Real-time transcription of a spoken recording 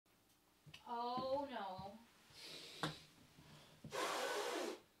Oh no.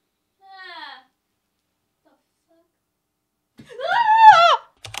 Ah. The fuck?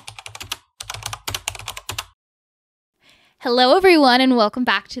 Hello, everyone, and welcome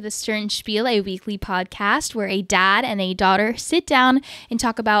back to the Stern Spiel, a weekly podcast where a dad and a daughter sit down and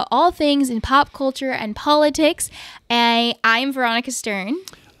talk about all things in pop culture and politics. I'm Veronica Stern.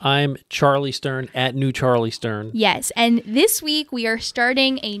 I'm Charlie Stern at New Charlie Stern. Yes, and this week we are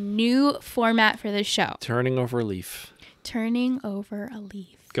starting a new format for the show. Turning over a leaf. Turning over a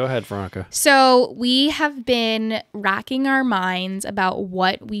leaf. Go ahead, Veronica. So we have been racking our minds about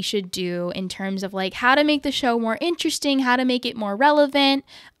what we should do in terms of like how to make the show more interesting, how to make it more relevant,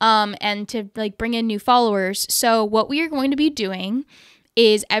 and to like bring in new followers. So what we are going to be doing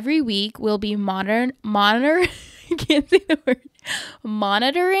is every week we'll be monitoring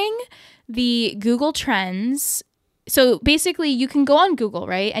the Google Trends. So basically you can go on Google,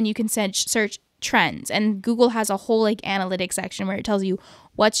 right? And you can search trends, and Google has a whole like analytics section where it tells you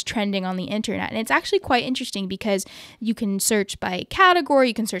what's trending on the internet. And it's actually quite interesting because you can search by category,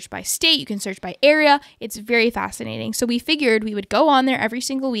 you can search by state, you can search by area. It's very fascinating. So we figured we would go on there every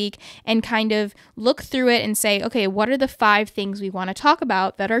single week and kind of look through it and say, okay, what are the 5 things we want to talk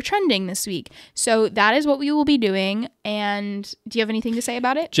about that are trending this week? So that is what we will be doing. And do you have anything to say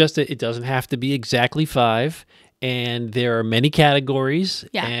about it? Just that it doesn't have to be exactly 5. And there are many categories,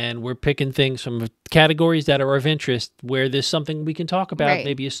 and we're picking things from categories that are of interest where there's something we can talk about, right.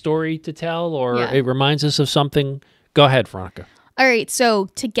 Maybe a story to tell, or it reminds us of something. Go ahead, Veronica. All right, so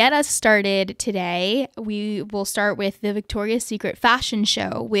to get us started today, we will start with the Victoria's Secret fashion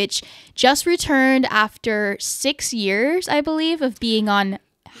show, which just returned after 6 years, I believe, of being on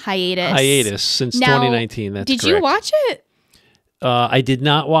hiatus. Since 2019, that's correct. Did you watch it? I did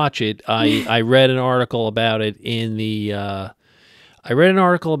not watch it. I read an article about it in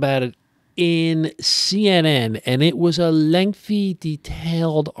CNN, and it was a lengthy,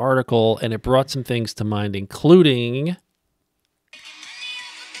 detailed article, and it brought some things to mind, including.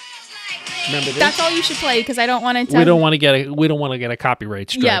 Remember this? That's all you should play because I don't want to. We don't want to get a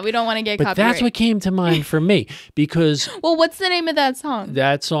copyright strike. Yeah, we don't want to get but copyright. That's what came to mind for me because. Well, what's the name of that song?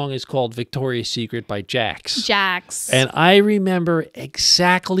 That song is called "Victoria's Secret" by Jax. And I remember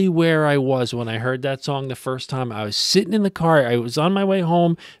exactly where I was when I heard that song the first time. I was sitting in the car. I was on my way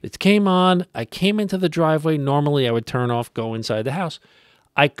home. It came on. I came into the driveway. Normally, I would turn off, go inside the house.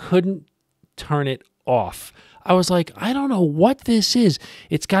 I couldn't turn it off. I was like, I don't know what this is.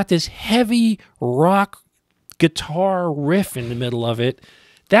 It's got this heavy rock guitar riff in the middle of it.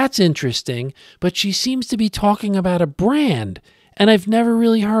 That's interesting. But she seems to be talking about a brand. And I've never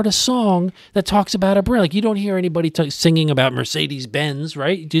really heard a song that talks about a brand. Like, you don't hear anybody singing about Mercedes-Benz,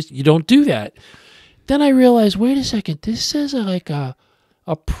 right? You don't do that. Then I realized, wait a second, this says like a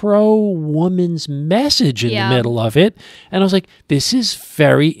pro-woman's message in the middle of it. And I was like, this is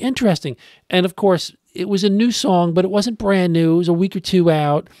very interesting. And of course, it was a new song, but it wasn't brand new. It was a week or two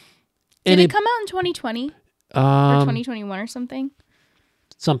out. Did it come out in 2020 or 2021 or something?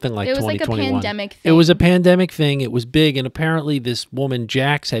 Something like 2021. It was like a pandemic thing. It was a pandemic thing. It was big. And apparently this woman,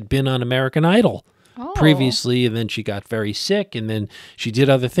 Jax, had been on American Idol previously. And then she got very sick. And then she did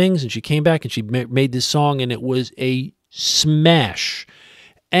other things. And she came back and she made this song. And it was a smash.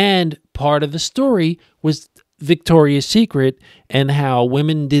 And part of the story was Victoria's Secret and how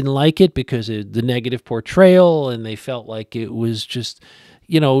women didn't like it because of the negative portrayal, and they felt like it was just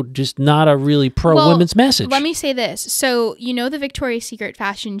not a really pro-women's message. Let me say this. So, the Victoria's Secret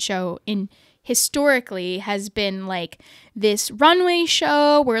fashion show historically has been like this runway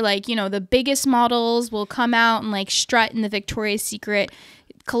show where like, the biggest models will come out and like strut in the Victoria's Secret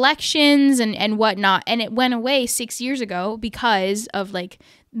collections and whatnot. And it went away 6 years ago because of like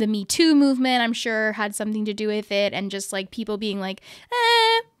the Me Too movement, I'm sure, had something to do with it. And just like people being like,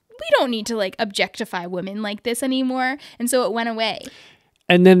 we don't need to like objectify women like this anymore. And so it went away.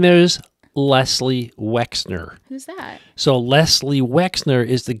 And then there's Leslie Wexner. Who's that? So Leslie Wexner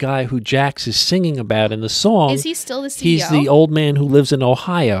is the guy who Jax is singing about in the song. Is he still the CEO? He's the old man who lives in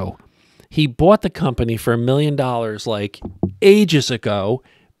Ohio. He bought the company for $1 million like ages ago,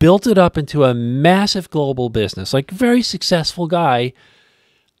 built it up into a massive global business, like very successful guy.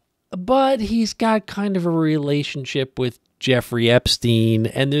 But he's got kind of a relationship with Jeffrey Epstein,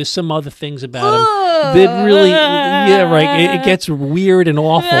 and there's some other things about him that really, it gets weird and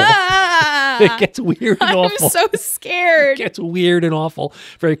awful. It gets weird and awful. I'm so scared. It gets weird and awful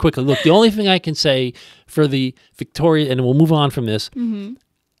very quickly. Look, the only thing I can say for the Victoria, and we'll move on from this,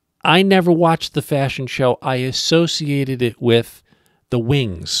 I never watched the fashion show. I associated it with the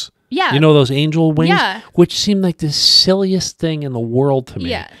wings. Yeah. You know those angel wings? Yeah. Which seemed like the silliest thing in the world to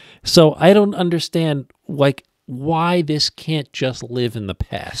me. Yeah. So I don't understand, like, why this can't just live in the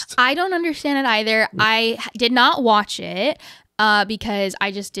past. I don't understand it either. I did not watch it because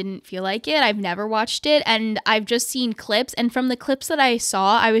I just didn't feel like it. I've never watched it, and I've just seen clips. And from the clips that I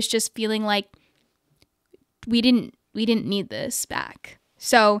saw, I was just feeling like we didn't need this back.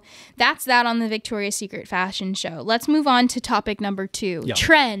 So that's that on the Victoria's Secret fashion show. Let's move on to topic number 2. Yep.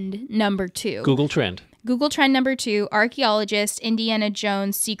 Trend number 2. Google trend. Google trend number 2, archaeologist Indiana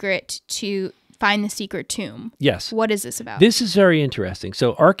Jones secret to find the secret tomb. Yes. What is this about? This is very interesting.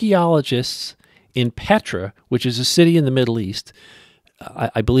 So archaeologists in Petra, which is a city in the Middle East,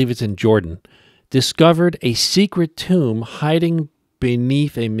 I believe it's in Jordan, discovered a secret tomb hiding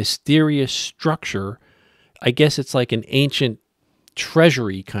beneath a mysterious structure. I guess it's like an ancient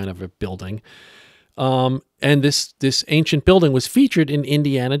treasury kind of a building. And this ancient building was featured in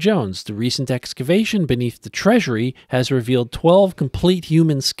Indiana Jones. The recent excavation beneath the treasury has revealed 12 complete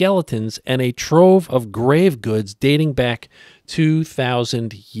human skeletons and a trove of grave goods dating back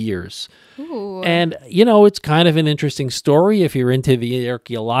 2,000 years. Ooh. And, you know, it's kind of an interesting story if you're into the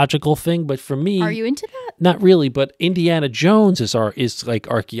archaeological thing. But for me... Are you into that? Not really, but Indiana Jones is like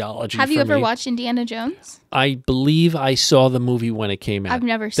archaeology. Have you for ever me. watched Indiana Jones? I believe I saw the movie when it came out. I've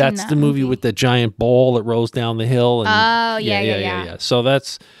never seen That's that the movie with the giant ball that rolls down the hill. And, Oh, yeah. So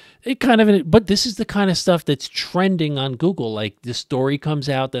that's it. Kind of, but this is the kind of stuff that's trending on Google. Like the story comes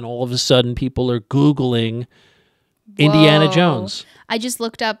out, then all of a sudden people are Googling Indiana Whoa. Jones. I just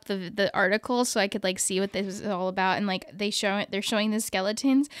looked up the article so I could like see what this is all about, and like they're showing the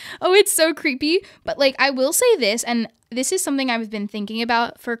skeletons. Oh, it's so creepy. But like I will say this, and this is something I've been thinking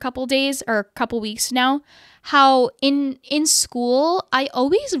about for a couple days or a couple weeks now. How in school I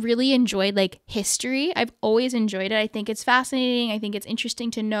always really enjoyed like history. I've always enjoyed it. I think it's fascinating. I think it's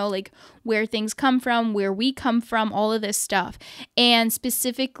interesting to know like where things come from, where we come from, all of this stuff, and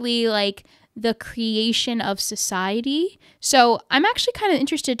specifically like the creation of society. So I'm actually kind of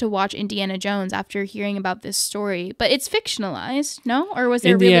interested to watch Indiana Jones after hearing about this story. But it's fictionalized, no? Or was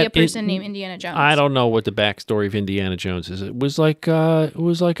there really a person named Indiana Jones? I don't know what the backstory of Indiana Jones is. It was like a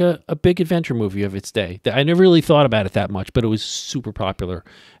big adventure movie of its day. I never really thought about it that much, but it was super popular,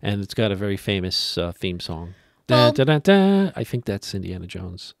 and it's got a very famous theme song. Well, Da, da, da, da. I think that's Indiana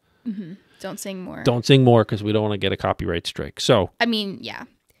Jones. Mm-hmm. Don't sing more. Don't sing more because we don't want to get a copyright strike. So, I mean, yeah.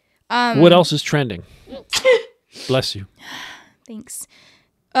 What else is trending? Bless you. Thanks.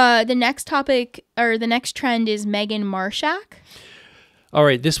 The next topic or the next trend is Megan Marshak. All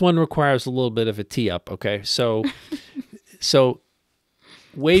right, this one requires a little bit of a tee up. Okay, so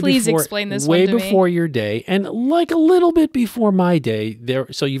Please explain this one to me. before your day, and like a little bit before my day.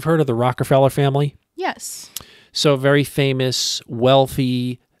 So you've heard of the Rockefeller family? Yes. So very famous,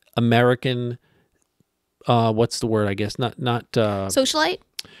 wealthy American. What's the word? I guess not Socialite.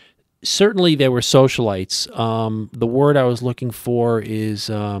 Certainly, they were socialites. The word I was looking for is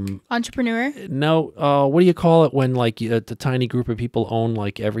Entrepreneur. no. What do you call it when like the tiny group of people own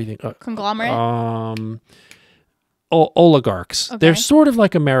like everything? Conglomerate. Oligarchs. Okay. They're sort of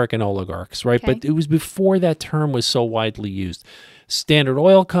like American oligarchs, right? Okay. But it was before that term was so widely used. Standard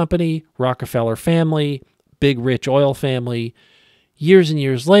Oil Company, Rockefeller family, big rich oil family. Years and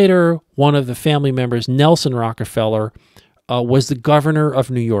years later, one of the family members, Nelson Rockefeller, was the governor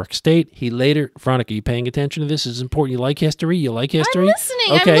of New York State. He later, Veronica, you paying attention to this? This is important. You like history? You like history? I'm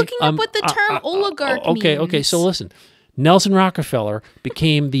listening. Okay. I'm looking up what the term oligarch means. Okay. So listen. Nelson Rockefeller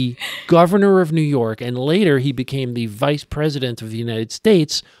became the governor of New York, and later he became the vice president of the United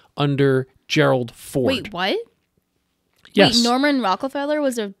States under Gerald Ford. Wait, what? Yes. Wait, Norman Rockefeller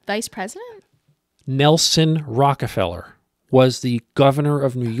was a vice president? Nelson Rockefeller was the governor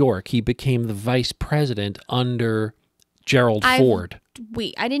of New York. He became the vice president under Gerald Ford.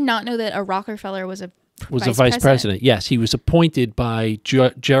 Wait, I did not know that a Rockefeller was a vice president. Yes, he was appointed by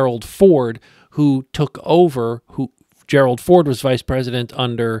Gerald Ford, who took over. Gerald Ford was vice president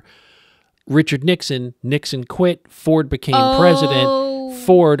under Richard Nixon. Nixon quit. Ford became president.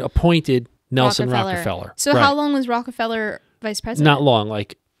 Ford appointed Nelson Rockefeller. So how long was Rockefeller vice president? Not long,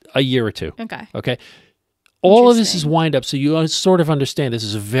 like a year or two. Okay. All of this is wind up, so you sort of understand this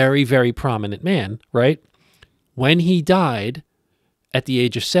is a very, very prominent man, right? When he died at the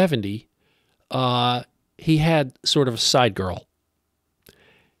age of 70, he had sort of a side girl.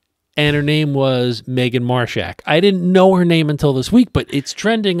 And her name was Megan Marshak. I didn't know her name until this week, but it's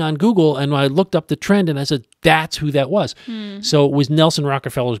trending on Google. And I looked up the trend and I said, that's who that was. So it was Nelson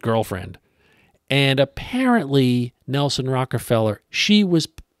Rockefeller's girlfriend. And apparently Nelson Rockefeller, she was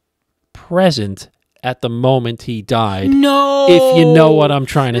present at the moment he died. No. If you know what I'm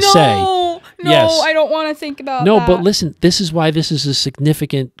trying to say. No, Yes. I don't want to think about No, that. but listen, this is why this is a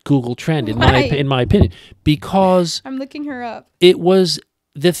significant Google trend in Why? my opinion, because I'm looking her up. it was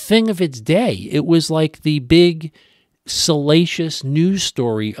the thing of its day. It was like the big salacious news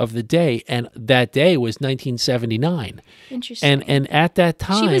story of the day, and that day was 1979. Interesting. And at that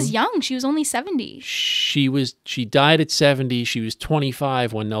time, she was young. She was only 70. she died at 70. She was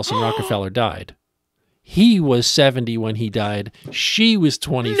 25 when Nelson Rockefeller died. He was 70 when he died. She was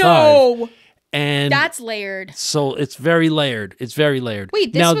 25. No. And That's layered. so it's very layered. It's very layered.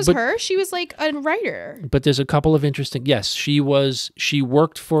 Wait, this was her? She was like a writer. But there's a couple of interesting. Yes, she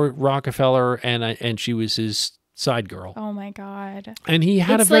worked for Rockefeller, and she was his side girl. Oh my God. And he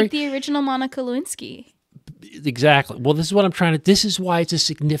had it's a very like the original Monica Lewinsky. exactly. Well, this is what I'm trying to. This is why it's a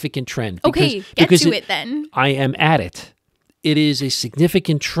significant trend. Okay, get to it then. I am at it. It is a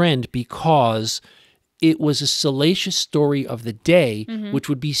significant trend because it was a salacious story of the day, which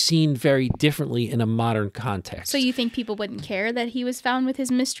would be seen very differently in a modern context. So you think people wouldn't care that he was found with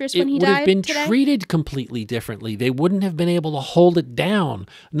his mistress when he died? It would have been today? treated completely differently. They wouldn't have been able to hold it down.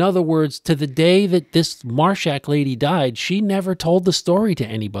 In other words, to the day that this Marshak lady died, she never told the story to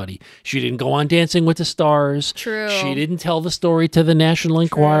anybody. She didn't go on Dancing with the Stars. True. She didn't tell the story to the National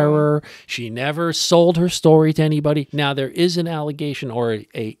Enquirer. She never sold her story to anybody. Now, there is an allegation or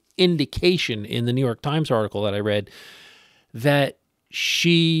a indication in the New York Times article that I read that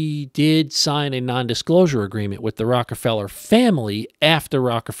she did sign a non-disclosure agreement with the Rockefeller family after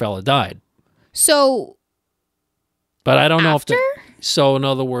Rockefeller died. So, but I don't know after? if so in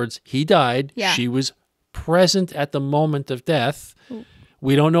other words, he died. Yeah. She was present at the moment of death. Ooh.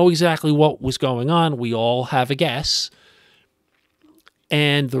 We don't know exactly what was going on. We all have a guess.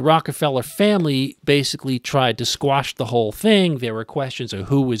 And the Rockefeller family basically tried to squash the whole thing. There were questions of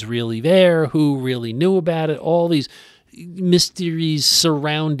who was really there, who really knew about it. All these mysteries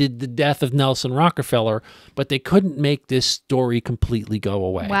surrounded the death of Nelson Rockefeller, but they couldn't make this story completely go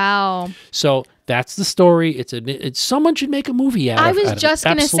away. Wow. So that's the story. It's someone should make a movie out of it. I was just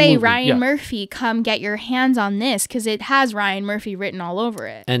going to say, Ryan Murphy, come get your hands on this because it has Ryan Murphy written all over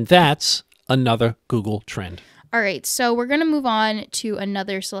it. And that's another Google trend. All right, so we're going to move on to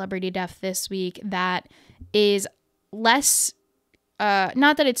another celebrity death this week that is less,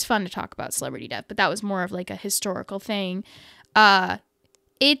 not that it's fun to talk about celebrity death, but that was more of like a historical thing.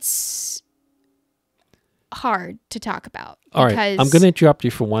 It's hard to talk about. All right, I'm going to interrupt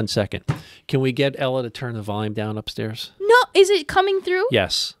you for 1 second. Can we get Ella to turn the volume down upstairs? No, is it coming through?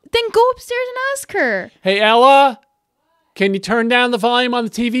 Yes. Then go upstairs and ask her. Hey, Ella, can you turn down the volume on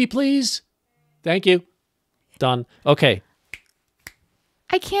the TV, please? Thank you. Done. Okay.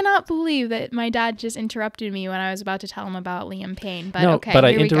 I cannot believe that my dad just interrupted me when I was about to tell him about Liam Payne. But no, okay, but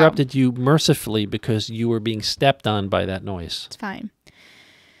I interrupted you mercifully because you were being stepped on by that noise. It's fine.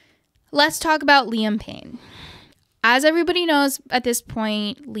 Let's talk about Liam Payne. As everybody knows at this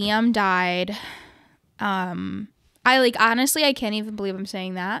point, Liam died. Honestly, I can't even believe I'm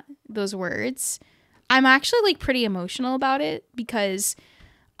saying those words. I'm actually pretty emotional about it because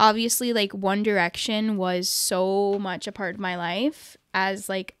obviously, One Direction was so much a part of my life as,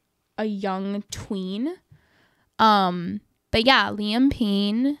 a young tween. But yeah, Liam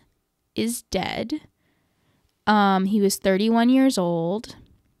Payne is dead. He was 31 years old.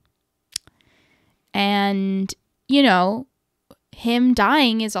 And, him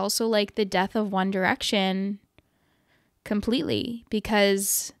dying is also, the death of One Direction completely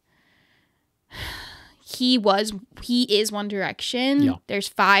because he is One Direction. Yeah. There's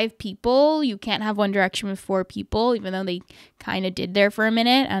 5 people. You can't have One Direction with 4 people, even though they kind of did there for a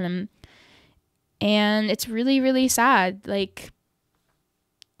minute. And it's really, really sad. I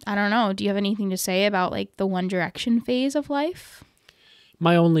don't know. Do you have anything to say about the One Direction phase of life?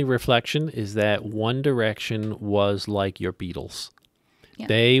 My only reflection is that One Direction was like your Beatles. Yeah.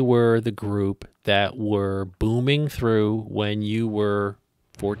 They were the group that were booming through when you were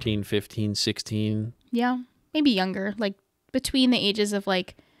 14, 15, 16. Yeah, maybe younger, between the ages of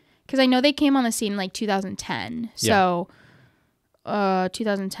because I know they came on the scene in 2010. So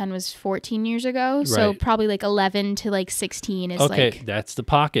 2010 was 14 years ago. Right. So probably 11 to 16 is okay, that's the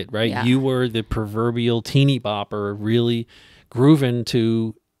pocket, right? Yeah. You were the proverbial teeny bopper, really grooving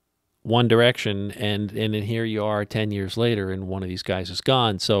to One Direction, and then here you are 10 years later and one of these guys is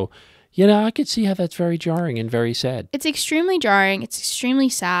gone. So I could see how that's very jarring and very sad. It's extremely jarring. It's extremely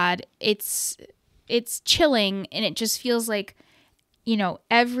sad. It's chilling, and it just feels the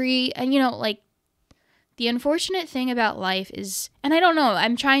unfortunate thing about life is, and I don't know,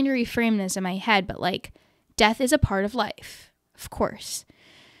 I'm trying to reframe this in my head, but death is a part of life, of course.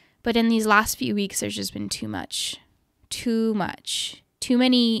 But in these last few weeks, there's just been too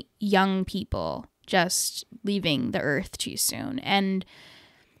many young people just leaving the earth too soon. And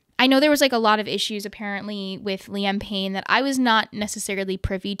I know there was like a lot of issues apparently with Liam Payne that I was not necessarily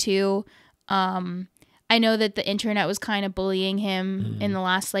privy to. I know that the internet was kind of bullying him in the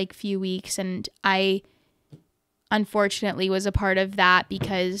last like few weeks, and I unfortunately was a part of that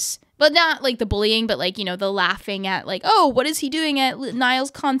because, but not like the bullying, but like, you know, the laughing at like, oh, what is he doing at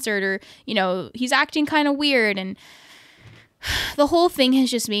Niall's concert? Or, you know, he's acting kind of weird. And the whole thing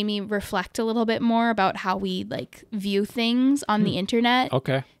has just made me reflect a little bit more about how we like view things on the internet.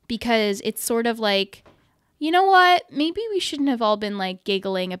 Okay. Because it's sort of like, you know what? Maybe we shouldn't have all been like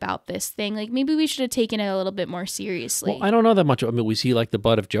giggling about this thing. Like maybe we should have taken it a little bit more seriously. Well, I don't know that much. I mean, was he like the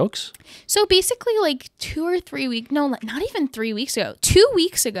butt of jokes? So basically like 2 or 3 weeks, no, not even 3 weeks ago, 2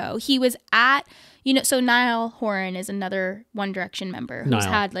 weeks ago, he was at, you know, so Niall Horan is another One Direction member who's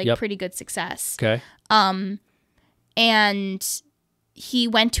had like pretty good success. Okay. And he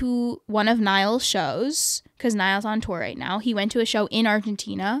went to one of Niall's shows because Niall's on tour right now. He went to a show in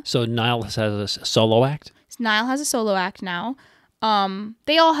Argentina. So Niall has a solo act? Niall has a solo act now.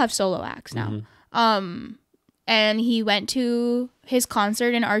 They all have solo acts now. And he went to his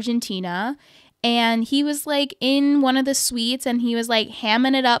concert in Argentina, and he was like in one of the suites, and he was like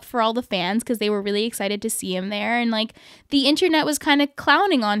hamming it up for all the fans because they were really excited to see him there. And like the internet was kind of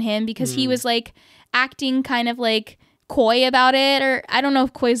clowning on him because he was like acting kind of like coy about it, or I don't know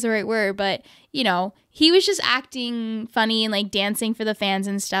if coy is the right word, but you know, he was just acting funny and like dancing for the fans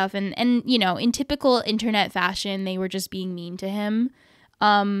and stuff. And you know, in typical internet fashion, they were just being mean to him.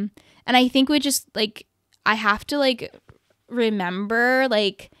 And I think we just like, I have to like remember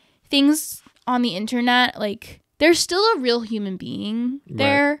like things on the internet, like there's still a real human being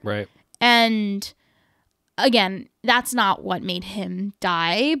there. Right. And again, that's not what made him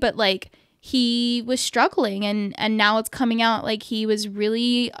die, but like he was struggling, and now it's coming out like he was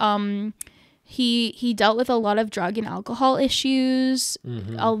really he dealt with a lot of drug and alcohol issues.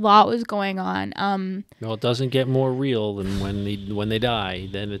 A lot was going on. Well, it doesn't get more real than when they die.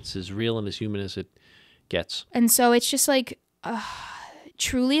 Then it's as real and as human as it gets. And so it's just like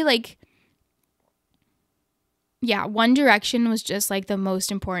truly like, yeah, One Direction was just like the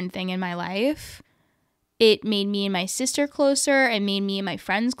most important thing in my life. It made me and my sister closer. It made me and my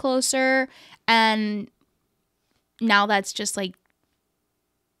friends closer. And now that's just like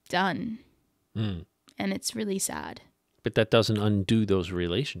done. And it's really sad. But that doesn't undo those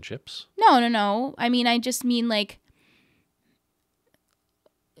relationships. No. I mean, I just mean like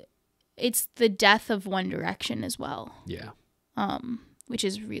it's the death of One Direction as well. Yeah. Which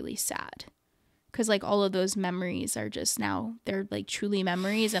is really sad. Because like all of those memories are just now, they're like truly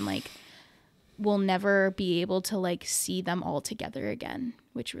memories, and like we'll never be able to like see them all together again,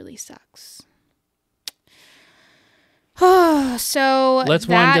 which really sucks. So let's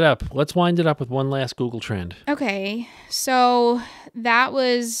wind it up. Let's wind it up with one last Google trend. Okay. So that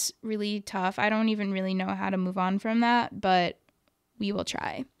was really tough. I don't even really know how to move on from that, but we will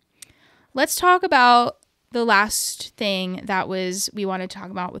try. Let's talk about the last thing that we want to talk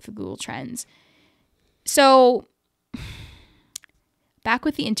about with the Google Trends. So back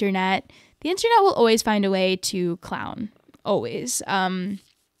with the internet will always find a way to clown. Always.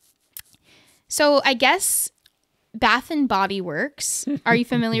 So I guess Bath and Body Works. Are you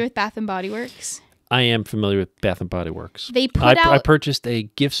familiar with Bath and Body Works? I am familiar with Bath and Body Works. They put out... I purchased a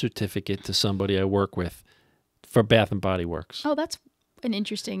gift certificate to somebody I work with for Bath and Body Works. Oh, that's an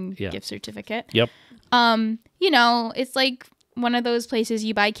interesting gift certificate. Yep. You know, it's like one of those places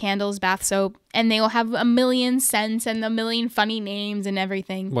you buy candles, bath soap, and they will have a million scents and a million funny names and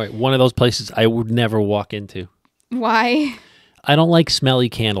everything. Right. One of those places I would never walk into. Why? I don't like smelly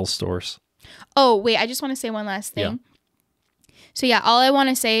candle stores. Oh, wait, I just want to say one last thing. Yeah. So yeah, all I want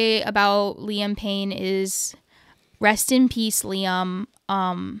to say about Liam Payne is rest in peace, Liam.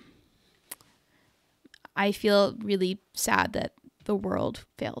 I feel really sad that the world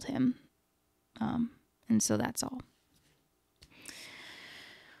failed him. And so that's all.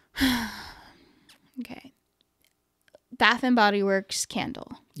 Okay. Bath and Body Works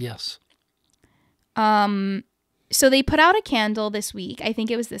candle. Yes. So they put out a candle this week. I think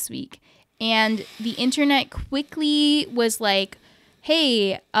it was this week. And the internet quickly was like,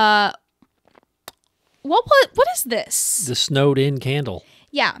 hey, what is this? The snowed in candle.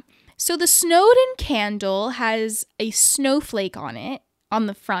 Yeah. So the snowed in candle has a snowflake on it, on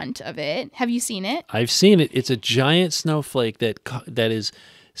the front of it. Have you seen it? I've seen it. It's a giant snowflake that is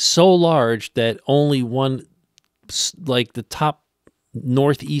so large that only one, like the top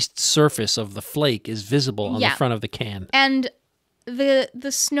northeast surface of the flake is visible on the front of the can. And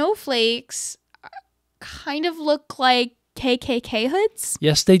the snowflakes kind of look like KKK hoods.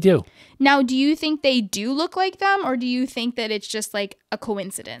 Yes, they do. Now, do you think they do look like them, or do you think that it's just like a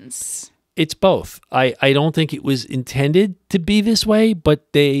coincidence? It's both. I don't think it was intended to be this way, but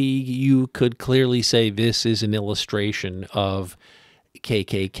you could clearly say this is an illustration of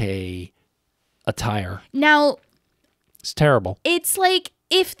KKK attire. Now, it's terrible. It's like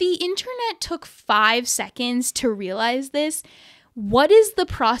if the internet took 5 seconds to realize this, what is the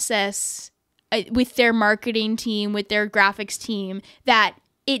process with their marketing team, with their graphics team, that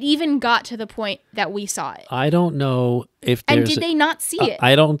it even got to the point that we saw it? I don't know if there's... And did they not see it?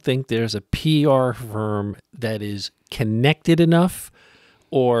 I don't think there's a PR firm that is connected enough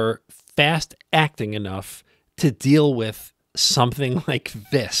or fast acting enough to deal with something like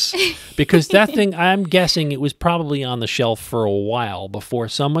this. Because that thing, I'm guessing it was probably on the shelf for a while before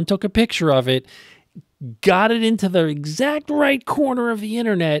someone took a picture of it, got it into the exact right corner of the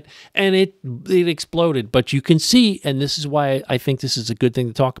internet, and it exploded. But you can see, and this is why I think this is a good thing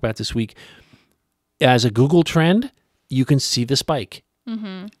to talk about this week, as a Google trend, you can see the spike.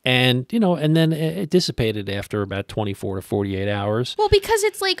 Mm-hmm. And, and then it dissipated after about 24 to 48 hours. Well, because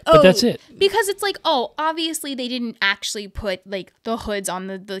it's like, but that's it. Because it's like, obviously they didn't actually put like the hoods on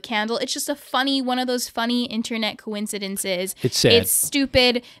the candle. It's just one of those funny internet coincidences. It's sad. It's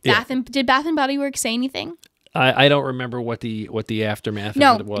stupid. Did Bath and Body Works say anything? I don't remember what the aftermath of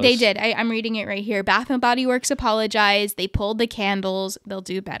it was. No, they did. I'm reading it right here. Bath and Body Works apologized. They pulled the candles. They'll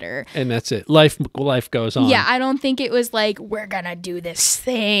do better. And that's it. Life goes on. Yeah, I don't think it was like, we're gonna do this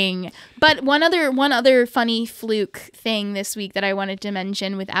thing. But one other funny fluke thing this week that I wanted to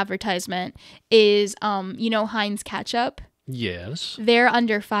mention with advertisement is, Heinz ketchup. Yes. They're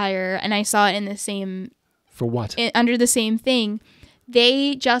under fire, and I saw it in the same. For what? Under the same thing.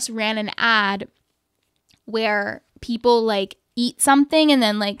 They just ran an ad where people like eat something and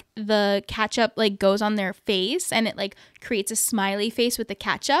then like the ketchup like goes on their face and it like creates a smiley face with the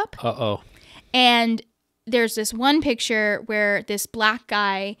ketchup. Uh-oh. And there's this one picture where this black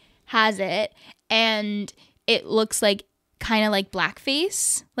guy has it and it looks like kind of like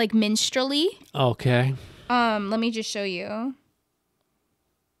blackface, like minstrelly. Okay. Let me just show you.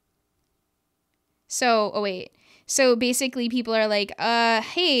 So basically people are like,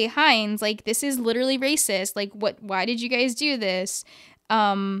 hey, Heinz, like, this is literally racist. Like, why did you guys do this?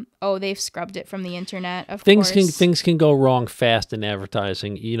 They've scrubbed it from the internet, of course. Things can go wrong fast in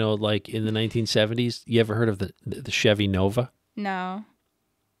advertising. Like in the 1970s, you ever heard of the Chevy Nova? No.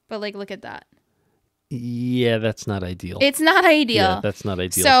 But, like, look at that. Yeah, that's not ideal. It's not ideal. Yeah, that's not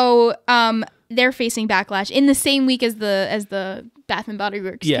ideal. So, they're facing backlash in the same week as the Bath and Body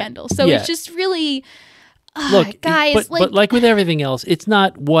Works candle. So it's just really... Look, guys, but like with everything else, it's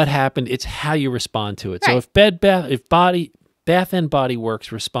not what happened; it's how you respond to it. Right. So if Bath and Body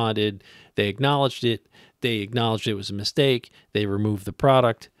Works responded, they acknowledged it. They acknowledged it was a mistake. They removed the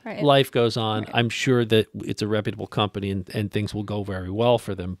product. Right. Life goes on. Right. I'm sure that it's a reputable company and things will go very well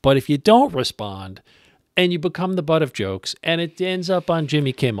for them. But if you don't respond, and you become the butt of jokes, and it ends up on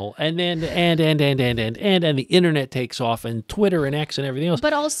Jimmy Kimmel, and then and the internet takes off, and Twitter and X and everything else.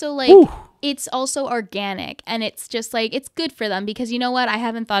 But also, like, it's also organic, and it's just like, it's good for them, because you know what? I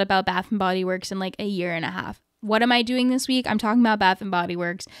haven't thought about Bath and Body Works in like a year and a half. What am I doing this week? I'm talking about Bath and Body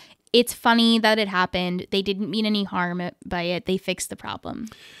Works. It's funny that it happened. They didn't mean any harm by it. They fixed the problem.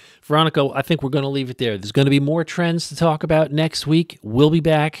 Veronica, I think we're going to leave it there. There's going to be more trends to talk about next week. We'll be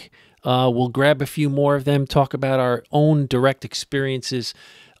back. We'll grab a few more of them, talk about our own direct experiences.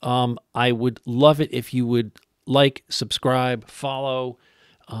 I would love it if you would like, subscribe, follow.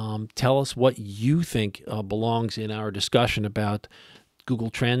 Tell us what you think belongs in our discussion about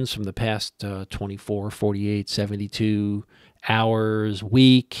Google Trends from the past 24, 48, 72 hours,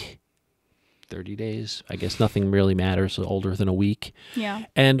 week, 30 days. I guess nothing really matters older than a week. Yeah.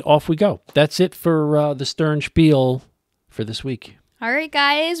 And off we go. That's it for the Stern Spiel for this week. All right,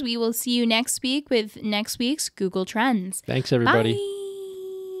 guys. We will see you next week with next week's Google Trends. Thanks, everybody. Bye.